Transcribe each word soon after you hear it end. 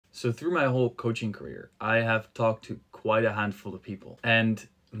So through my whole coaching career, I have talked to quite a handful of people. And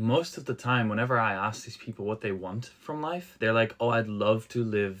most of the time, whenever I ask these people what they want from life, they're like, oh, I'd love to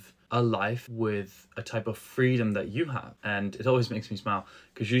live a life with a type of freedom that you have. And it always makes me smile,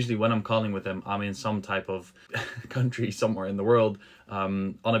 because usually when I'm calling with them, I'm in some type of country somewhere in the world,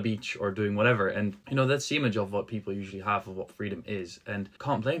 on a beach or doing whatever. And you know, that's the image of what people usually have of what freedom is, and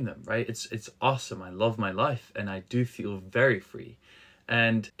can't blame them, right? It's awesome. I love my life and I do feel very free.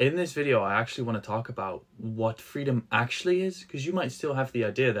 And in this video, I actually want to talk about what freedom actually is, because you might still have the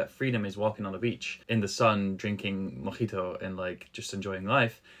idea that freedom is walking on a beach in the sun, drinking mojito and like just enjoying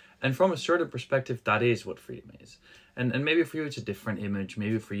life. And from a certain perspective, that is what freedom is. And maybe for you, it's a different image.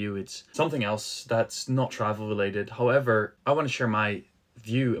 Maybe for you, it's something else that's not travel related. However, I want to share my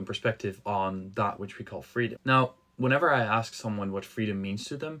view and perspective on that which we call freedom. Now, whenever I ask someone what freedom means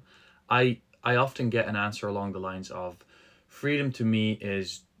to them, I often get an answer along the lines of, freedom to me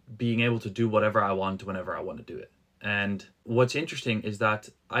is being able to do whatever I want whenever I want to do it. And what's interesting is that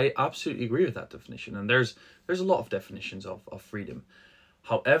I absolutely agree with that definition. And there's a lot of definitions of freedom.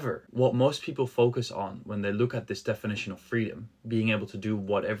 However, what most people focus on when they look at this definition of freedom, being able to do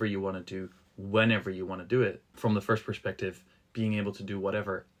whatever you want to do, whenever you want to do it, from the first perspective, being able to do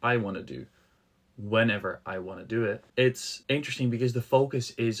whatever I want to do, whenever I want to do it. It's interesting because the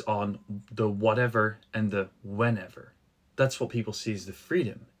focus is on the whatever and the whenever. That's what people see as the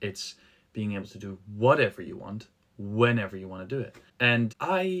freedom. It's being able to do whatever you want, whenever you want to do it. And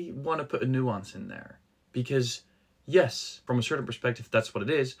I want to put a nuance in there, because yes, from a certain perspective, that's what it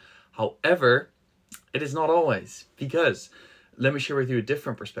is. However, it is not always, because let me share with you a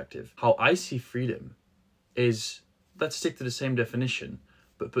different perspective. How I see freedom is, let's stick to the same definition,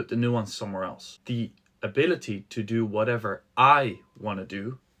 but put the nuance somewhere else. The ability to do whatever I want to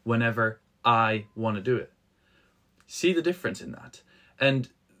do, whenever I want to do it. See the difference in that. And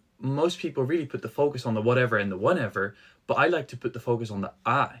most people really put the focus on the whatever and the whenever, but I like to put the focus on the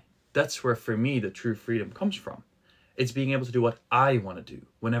I. That's where, for me, the true freedom comes from. It's being able to do what I want to do,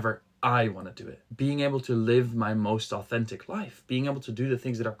 whenever I want to do it. Being able to live my most authentic life. Being able to do the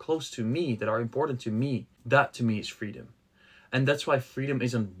things that are close to me, that are important to me. That, to me, is freedom. And that's why freedom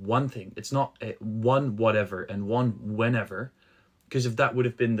isn't one thing. It's not a one whatever and one whenever. Because if that would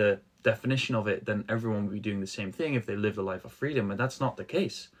have been the definition of it, then everyone would be doing the same thing if they lived a life of freedom. And that's not the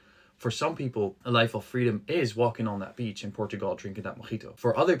case. For some people, a life of freedom is walking on that beach in Portugal drinking that mojito.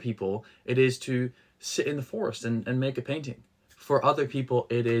 For other people, it is to sit in the forest and make a painting. For other people,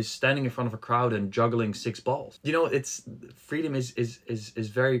 it is standing in front of a crowd and juggling 6 balls. You know, it's freedom is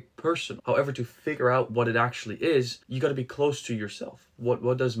very personal. However, to figure out what it actually is, you got to be close to yourself.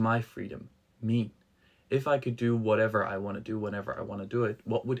 What does my freedom mean? If I could do whatever I want to do, whenever I want to do it,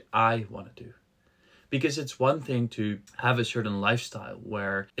 what would I want to do? Because it's one thing to have a certain lifestyle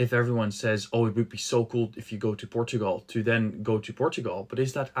where if everyone says, oh, it would be so cool if you go to Portugal, to then go to Portugal. But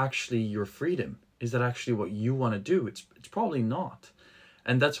is that actually your freedom? Is that actually what you want to do? It's probably not.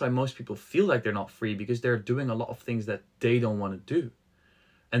 And that's why most people feel like they're not free, because they're doing a lot of things that they don't want to do.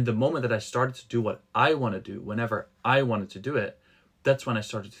 And the moment that I started to do what I want to do, whenever I wanted to do it, that's when I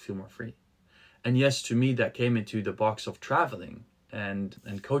started to feel more free. And yes, to me, that came into the box of traveling and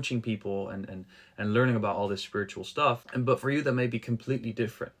coaching people and learning about all this spiritual stuff. But for you, that may be completely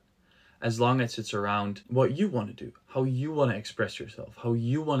different, as long as it's around what you want to do, how you want to express yourself, how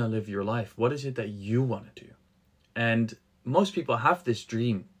you want to live your life. What is it that you want to do? And most people have this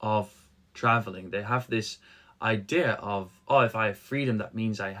dream of traveling. They have this idea of, oh, if I have freedom, that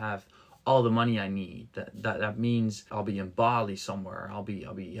means I have all the money I need. That means I'll be in Bali somewhere. I'll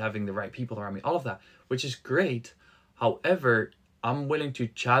be having the right people around me. All of that, which is great. However, I'm willing to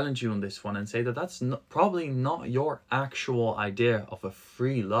challenge you on this one and say that that's probably not your actual idea of a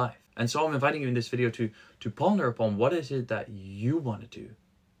free life. And so I'm inviting you in this video to ponder upon, what is it that you want to do?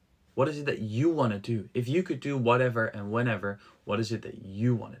 What is it that you want to do? If you could do whatever and whenever, what is it that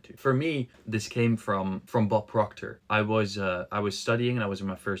you want to do? For me, this came from Bob Proctor. I was studying, and I was in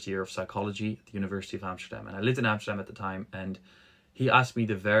my first year of psychology at the University of Amsterdam. And I lived in Amsterdam at the time. And he asked me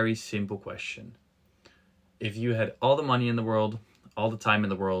the very simple question. If you had all the money in the world, all the time in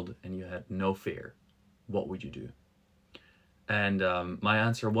the world, and you had no fear, what would you do? And my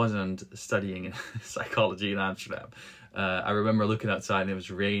answer wasn't studying psychology in Amsterdam. I remember looking outside and it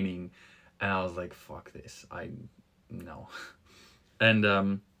was raining, and I was like, fuck this, no. And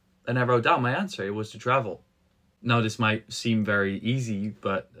I wrote down my answer. It was to travel. Now, this might seem very easy,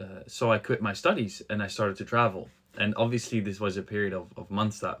 but so I quit my studies and I started to travel. And obviously this was a period of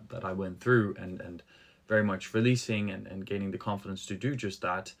months that I went through and very much releasing and gaining the confidence to do just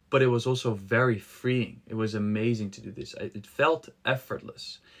that. But it was also very freeing. It was amazing to do this. It felt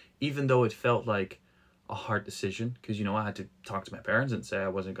effortless. even though it felt like a hard decision, because, you know, I had to talk to my parents and say I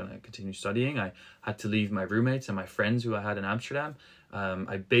wasn't going to continue studying. I had to leave my roommates and my friends who I had in Amsterdam.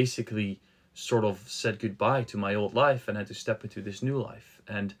 I basically sort of said goodbye to my old life and had to step into this new life.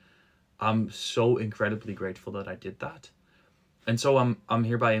 And I'm so incredibly grateful that I did that. And so I'm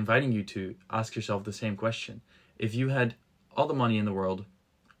hereby inviting you to ask yourself the same question. If you had all the money in the world,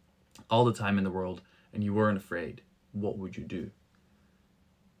 all the time in the world, and you weren't afraid, what would you do?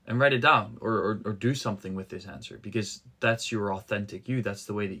 And write it down, or do something with this answer, because that's your authentic you. That's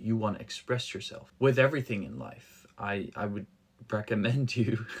the way that you want to express yourself. With everything in life, I would recommend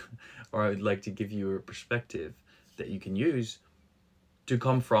you, or I would like to give you a perspective that you can use to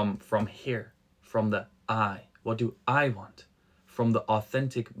come from here, from the I. What do I want? From the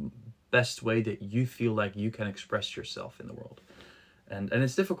authentic, best way that you feel like you can express yourself in the world. And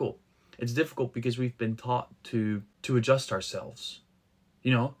it's difficult. It's difficult because we've been taught to adjust ourselves.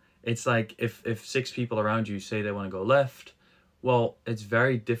 You know, it's like if 6 people around you say they want to go left, well, it's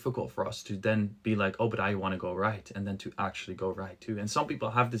very difficult for us to then be like, oh, but I want to go right, and then to actually go right too. And some people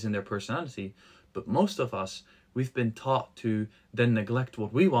have this in their personality, but most of us, we've been taught to then neglect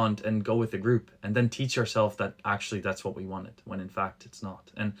what we want and go with the group, and then teach ourselves that actually that's what we wanted, when in fact it's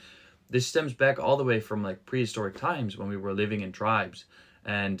not. And this stems back all the way from like prehistoric times when we were living in tribes.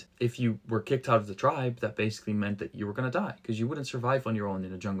 And if you were kicked out of the tribe, that basically meant that you were going to die, because you wouldn't survive on your own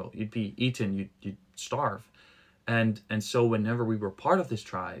in the jungle. You'd be eaten, you'd starve. And so whenever we were part of this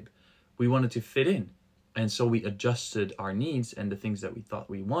tribe, we wanted to fit in. And so we adjusted our needs and the things that we thought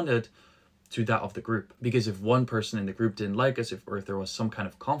we wanted to that of the group. Because if one person in the group didn't like us, or if there was some kind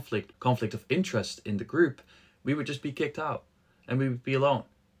of conflict of interest in the group, we would just be kicked out and we would be alone.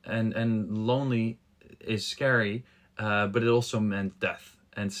 And lonely is scary, but it also meant death.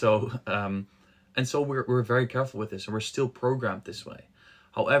 And so we're very careful with this, and we're still programmed this way.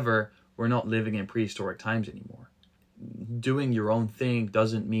 However, we're not living in prehistoric times anymore. Doing your own thing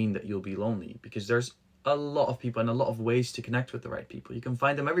doesn't mean that you'll be lonely, because there's a lot of people and a lot of ways to connect with the right people. You can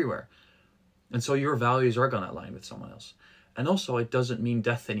find them everywhere. And so your values are going to align with someone else. And also, it doesn't mean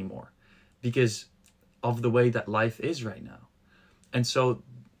death anymore, because of the way that life is right now. And so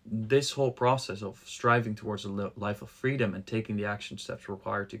this whole process of striving towards a life of freedom and taking the action steps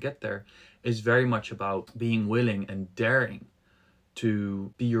required to get there is very much about being willing and daring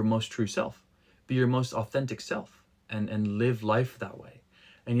to be your most true self, be your most authentic self, and live life that way.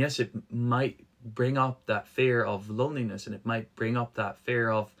 And yes, it might bring up that fear of loneliness, and it might bring up that fear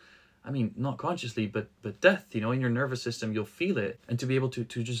of, I mean, not consciously, but death, you know, in your nervous system, you'll feel it. And to be able to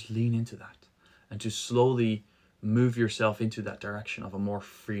just lean into that and to slowly move yourself into that direction of a more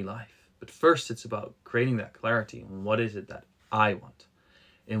free life. But first, it's about creating that clarity on what is it that I want.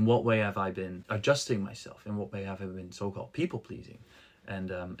 In what way have I been adjusting myself? In what way have I been so-called people-pleasing?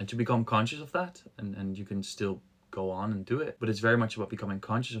 And to become conscious of that, and you can still go on and do it, but it's very much about becoming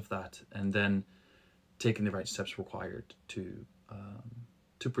conscious of that and then taking the right steps required to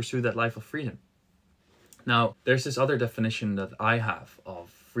pursue that life of freedom. Now, there's this other definition that I have of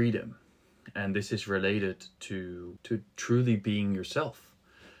freedom, and this is related to truly being yourself.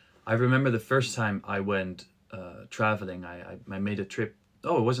 I remember the first time I went traveling, I made a trip.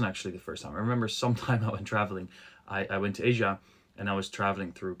 Oh, it wasn't actually the first time. I remember sometime I went traveling. I went to Asia, and I was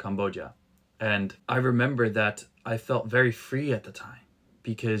traveling through Cambodia. And I remember that I felt very free at the time,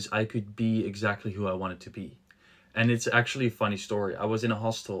 because I could be exactly who I wanted to be. And it's actually a funny story. I was in a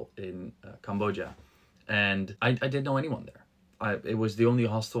hostel in Cambodia, and I didn't know anyone there. It was the only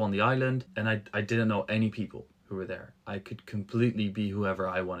hostel on the island, and I didn't know any people who were there. I could completely be whoever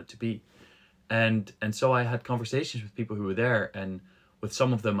I wanted to be. And so I had conversations with people who were there, and with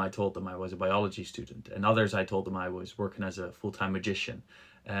some of them I told them I was a biology student, and others I told them I was working as a full-time magician.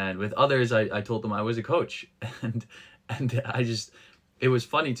 And with others I told them I was a coach. And it was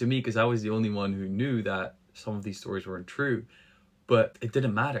funny to me, because I was the only one who knew that some of these stories weren't true, but it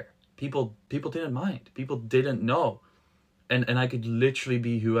didn't matter. People didn't mind. People didn't know. And I could literally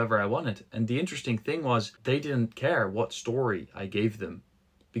be whoever I wanted. And the interesting thing was, they didn't care what story I gave them,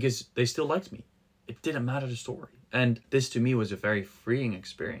 because they still liked me. It didn't matter the story. And this to me was a very freeing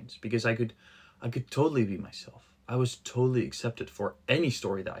experience, because I could totally be myself. I was totally accepted for any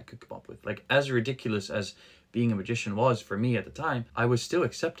story that I could come up with. Like, as ridiculous as being a magician was for me at the time, I was still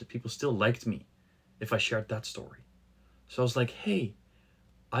accepted. People still liked me if I shared that story. So I was like, hey,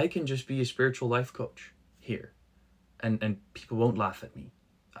 I can just be a spiritual life coach here, and people won't laugh at me.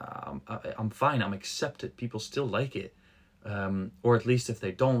 I'm fine. I'm accepted. People still like it. Or at least if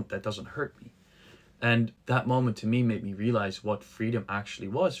they don't, that doesn't hurt me. And that moment to me made me realize what freedom actually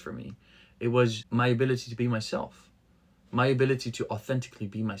was for me. It was my ability to be myself. My ability to authentically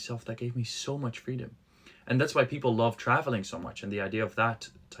be myself, that gave me so much freedom. And that's why people love traveling so much, and the idea of that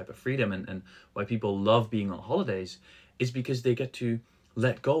type of freedom, and why people love being on holidays, is because they get to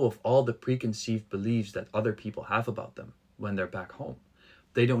let go of all the preconceived beliefs that other people have about them when they're back home.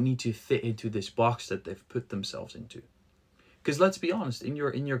 They don't need to fit into this box that they've put themselves into. Because let's be honest, in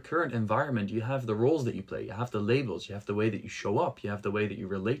your current environment, you have the roles that you play, you have the labels, you have the way that you show up, you have the way that you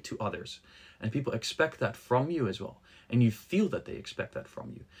relate to others. And people expect that from you as well. And you feel that they expect that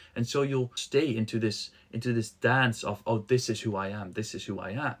from you. And so you'll stay into this dance of, oh, this is who I am, this is who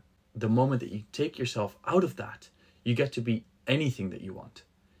I am. The moment that you take yourself out of that, you get to be anything that you want.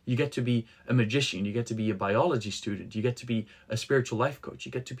 You get to be a magician, you get to be a biology student, you get to be a spiritual life coach,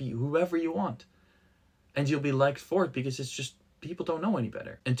 you get to be whoever you want. And you'll be liked for it, because it's just, people don't know any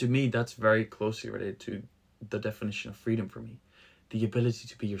better. And to me, that's very closely related to the definition of freedom for me. The ability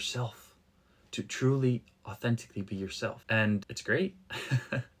to be yourself, to truly, authentically be yourself. And it's great.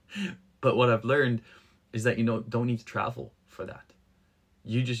 But what I've learned is that you don't need to travel for that.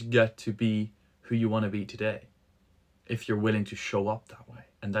 You just get to be who you want to be today, if you're willing to show up that way.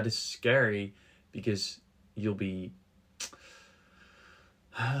 And that is scary, because you'll be...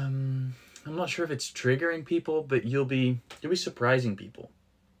 I'm not sure if it's triggering people, but you'll be surprising people.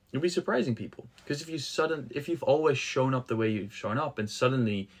 You'll be surprising people. Because if you've always shown up the way you've shown up, and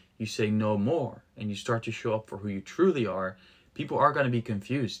suddenly you say no more, and you start to show up for who you truly are, people are going to be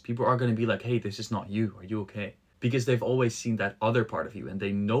confused. People are going to be like, hey, this is not you. Are you okay? Because they've always seen that other part of you, and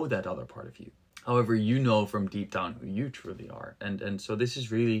they know that other part of you. However, you know from deep down who you truly are. And so this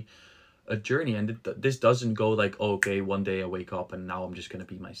is really a journey, and this doesn't go like, oh, okay, one day I wake up and now I'm just going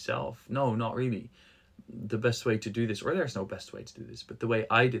to be myself. No, not really. The best way to do this, or there's no best way to do this, but the way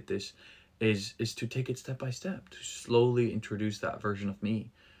I did this is to take it step by step, to slowly introduce that version of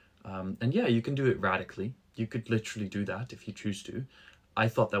me. And yeah, you can do it radically. You could literally do that if you choose to. I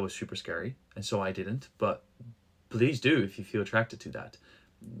thought that was super scary, and so I didn't, but please do if you feel attracted to that.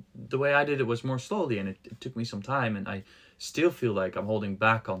 The way I did it was more slowly, and it took me some time, and I still feel like I'm holding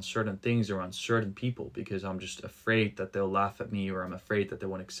back on certain things around certain people, because I'm just afraid that they'll laugh at me, or I'm afraid that they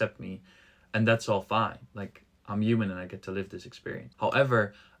won't accept me, and that's all fine. Like, I'm human and I get to live this experience.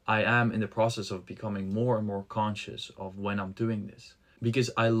 However, I am in the process of becoming more and more conscious of when I'm doing this,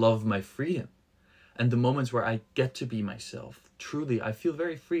 because I love my freedom. And the moments where I get to be myself, truly, I feel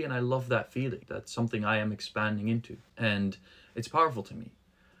very free, and I love that feeling. That's something I am expanding into, and it's powerful to me.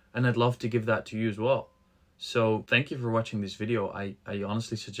 And I'd love to give that to you as well. So thank you for watching this video. I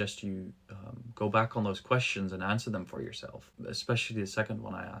honestly suggest you go back on those questions and answer them for yourself, especially the second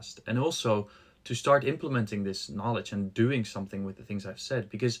one I asked. And also to start implementing this knowledge and doing something with the things I've said,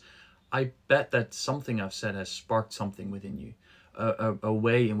 because I bet that something I've said has sparked something within you. A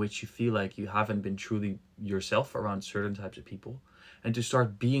way in which you feel like you haven't been truly yourself around certain types of people, and to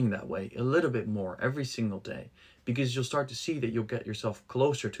start being that way a little bit more every single day, because you'll start to see that you'll get yourself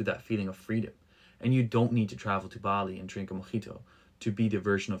closer to that feeling of freedom. And you don't need to travel to Bali and drink a mojito to be the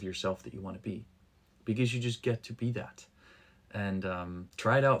version of yourself that you want to be, because you just get to be that. And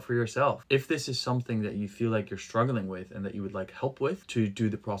try it out for yourself. If this is something that you feel like you're struggling with and that you would like help with, to do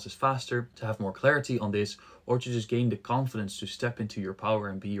the process faster, to have more clarity on this, or to just gain the confidence to step into your power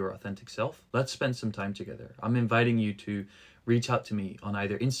and be your authentic self, let's spend some time together. I'm inviting you to reach out to me on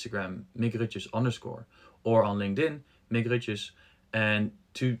either Instagram, migrutjes_, or on LinkedIn, migrutjes, and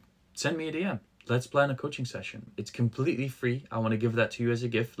to send me a DM. Let's plan a coaching session. It's completely free. I want to give that to you as a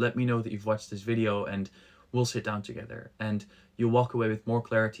gift. Let me know that you've watched this video, and we'll sit down together, and you'll walk away with more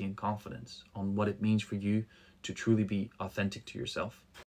clarity and confidence on what it means for you to truly be authentic to yourself.